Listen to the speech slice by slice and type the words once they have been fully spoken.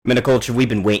Metaculture, we've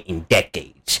been waiting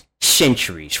decades,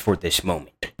 centuries for this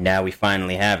moment. Now we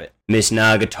finally have it. Miss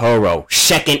Nagatoro,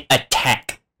 second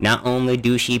attack. Not only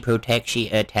do she protect, she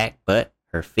attack, but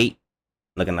her feet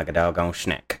looking like a doggone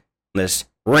snack. Let's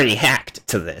really hacked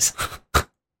to this.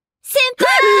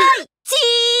 Senpai!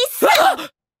 Cheese!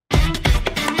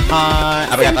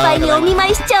 先輩にお見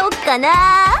舞いしちゃおっかな。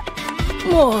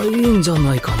まあいいんじゃ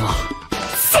ないかな。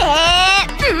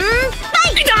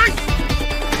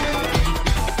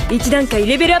一段階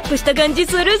レベルアップした感じ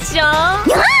するっしょ。やっ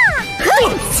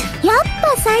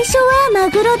ぱ最初はマ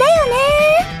グロだよね。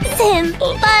先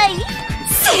輩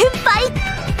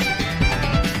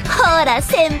ほら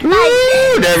先輩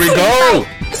There we go!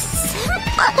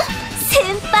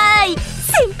 先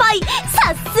輩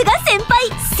さすが先輩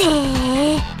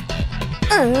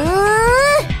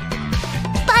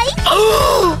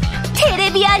テ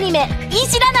レビアニメい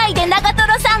じらないで長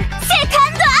瀞さんセカ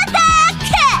ンドアタッ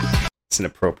ク It's an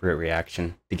appropriate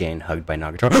reaction to getting hugged by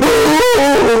Nagatoro.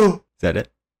 Is that it?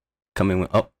 Coming with...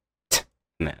 Oh.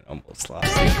 Man, almost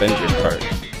lost the Avengers part.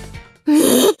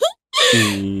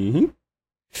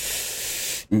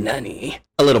 Nani.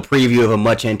 A little preview of a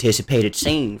much anticipated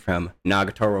scene from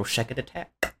Nagatoro's second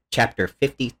attack. Chapter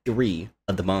 53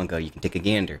 of the manga. You can take a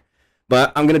gander.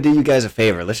 But I'm going to do you guys a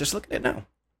favor. Let's just look at it now.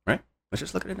 Right? Let's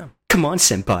just look at it now. Come on,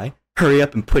 senpai. Hurry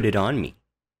up and put it on me.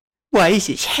 Why is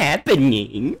this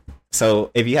happening?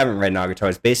 So, if you haven't read Nagatoro,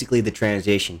 it's basically the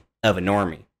transition of a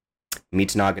normie.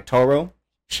 Meets Nagatoro.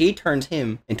 She turns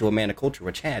him into a man of culture,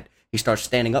 which he starts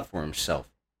standing up for himself.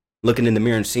 Looking in the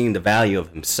mirror and seeing the value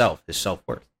of himself, his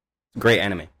self-worth. Great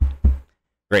anime.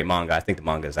 Great manga. I think the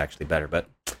manga is actually better, but...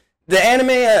 The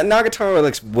anime, Nagatoro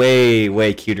looks way,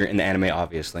 way cuter in the anime,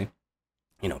 obviously.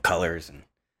 You know, colors and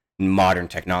modern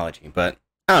technology, but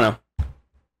I don't know.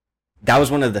 That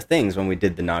was one of the things when we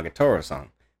did the Nagatoro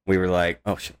song. We were like,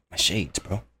 oh shit, my shades,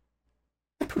 bro.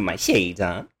 I put my shades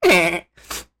on.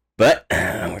 But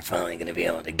we're finally going to be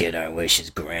able to get our wishes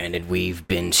granted. We've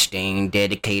been staying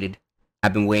dedicated.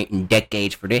 I've been waiting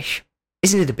decades for this.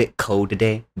 Isn't it a bit cold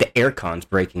today? The aircon's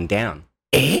breaking down.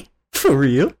 Eh? For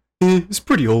real? It's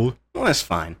pretty old. Well, that's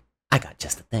fine. I got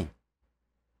just the thing.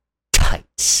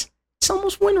 Tights. It's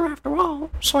almost winter after all,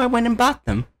 so I went and bought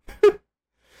them.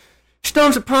 Still,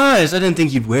 I'm surprised. I didn't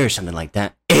think you'd wear something like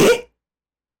that. Eh?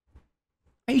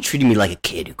 Are you treating me like a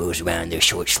kid who goes around in their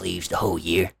short sleeves the whole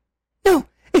year? No,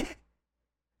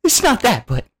 it's not that,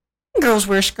 but girls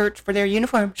wear skirts for their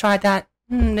uniform, so I thought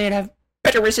they'd have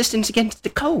better resistance against the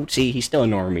cold. See, he's still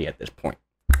ignoring me at this point.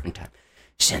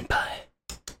 Senpai.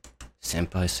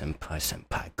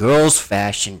 Girls'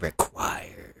 fashion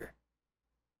require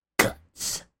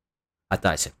guts. I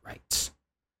thought I said rights.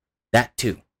 That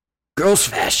too. Girls'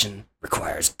 fashion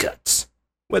requires guts.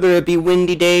 Whether it be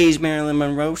windy days, Marilyn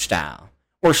Monroe style,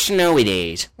 or snowy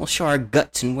days, we'll show our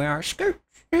guts and wear our skirts.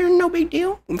 No big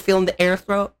deal. I'm feeling the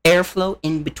airflow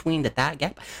in between the thigh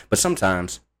gap. But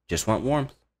sometimes, just want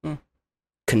warmth.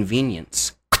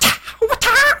 Convenience.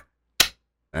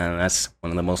 And that's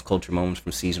one of the most culture moments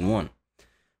from season 1.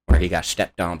 Where he got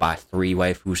stepped on by 3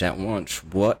 waifus at once.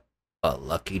 What a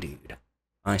lucky dude.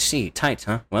 I see. Tights,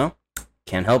 huh? Well,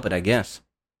 can't help it, I guess.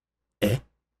 Eh?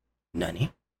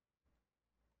 Nani?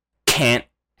 Can't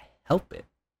help it.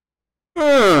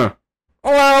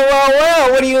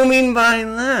 Well, what do you mean by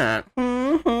that?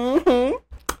 Oh,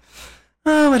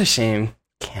 what a shame.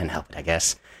 Can't help it, I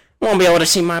guess. Won't be able to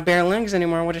see my bare legs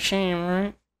anymore. What a shame,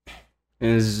 right?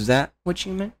 Is that what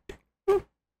you meant?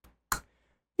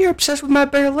 You're obsessed with my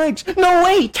bare legs. No,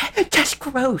 wait! That's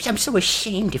gross. I'm so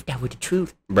ashamed if that were the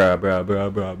truth. Bruh.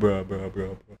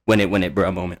 When it,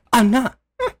 bruh moment. I'm not.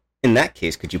 In that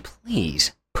case, could you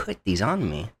please put these on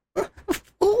me?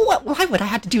 Why would I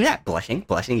have to do that? Blushing.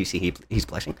 You see, he's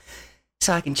blushing.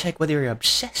 So I can check whether you're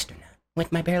obsessed or not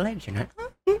with my bare legs or not.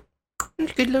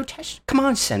 Good little test. Come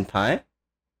on, senpai.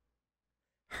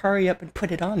 Hurry up and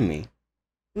put it on me.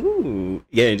 Ooh,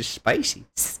 yeah, it's spicy.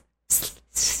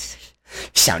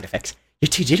 Sound effects. You're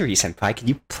too jittery, senpai. Can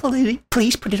you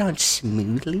please put it on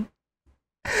smoothly?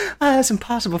 It's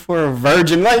impossible for a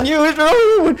virgin like you.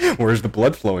 Where's the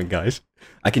blood flowing, guys?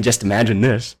 I can just imagine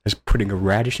this as putting a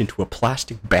radish into a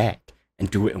plastic bag and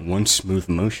do it in one smooth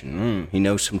motion. He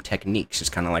knows some techniques. It's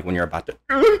kind of like when you're about to,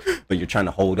 but you're trying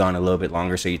to hold on a little bit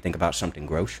longer so you think about something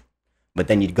gross. But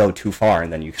then you go too far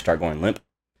and then you start going limp.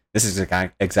 This is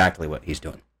exactly what he's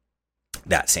doing.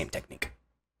 That same technique.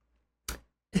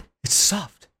 It's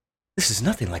soft. This is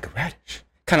nothing like a radish.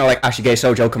 Kind of like Ashige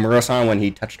Sojo Komuro-san when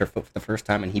he touched her foot for the first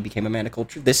time and he became a man of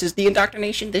culture. This is the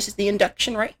indoctrination. This is the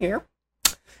induction right here.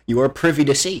 You are privy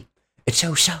to see. It's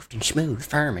so soft and smooth,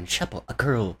 firm and supple. A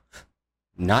girl.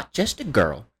 Not just a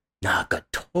girl.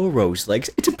 Nagatoro's legs.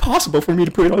 It's impossible for me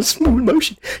to put it on smooth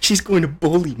motion. She's going to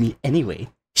bully me anyway.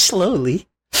 Slowly.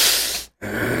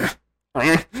 What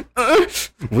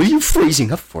are you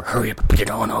freezing up for? Hurry up and put it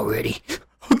on already.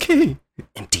 Okay.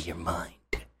 Empty your mind.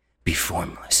 Be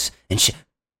formless and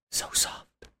so soft.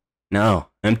 No,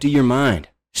 empty your mind.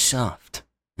 Soft.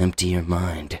 Empty your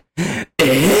mind.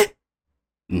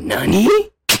 Nani?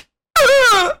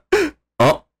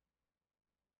 Oh.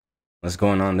 What's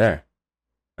going on there?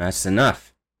 That's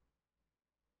enough.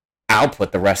 I'll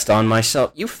put the rest on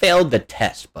myself. You failed the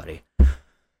test, buddy.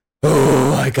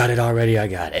 Oh, I got it already. I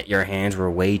got it. Your hands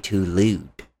were way too lewd.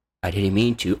 I didn't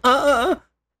mean to.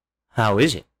 How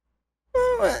is it?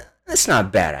 That's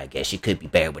not bad, I guess. You could be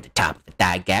better with the top of the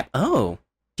thigh gap. Oh,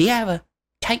 do you have a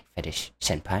tight fetish,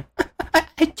 senpai?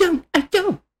 I don't.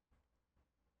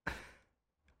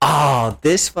 Oh,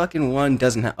 this fucking one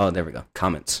doesn't have... Oh, there we go.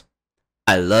 Comments.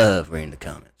 I love reading the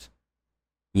comments.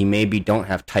 You maybe don't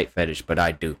have tight fetish, but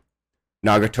I do.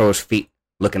 Nagatoro's feet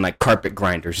looking like carpet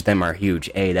grinders. Them are huge.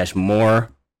 Hey, that's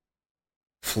more...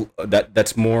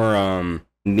 That's more,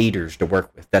 meters to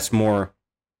work with. That's more...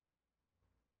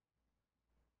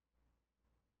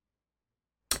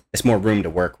 It's more room to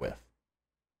work with.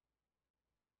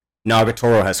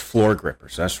 Nagatoro has floor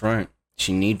grippers. That's right.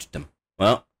 She needs them.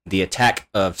 Well, the attack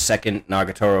of second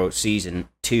Nagatoro Season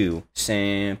 2,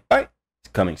 Senpai,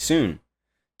 is coming soon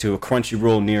to a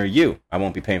Crunchyroll near you. I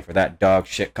won't be paying for that dog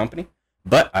shit company,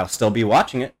 but I'll still be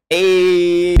watching it.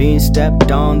 Ayy. Being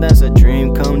stepped on, that's a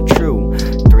dream come true.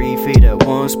 3 feet at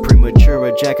once, premature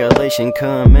ejaculation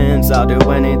commence. I'll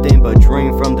do anything but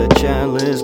drink from the chalice.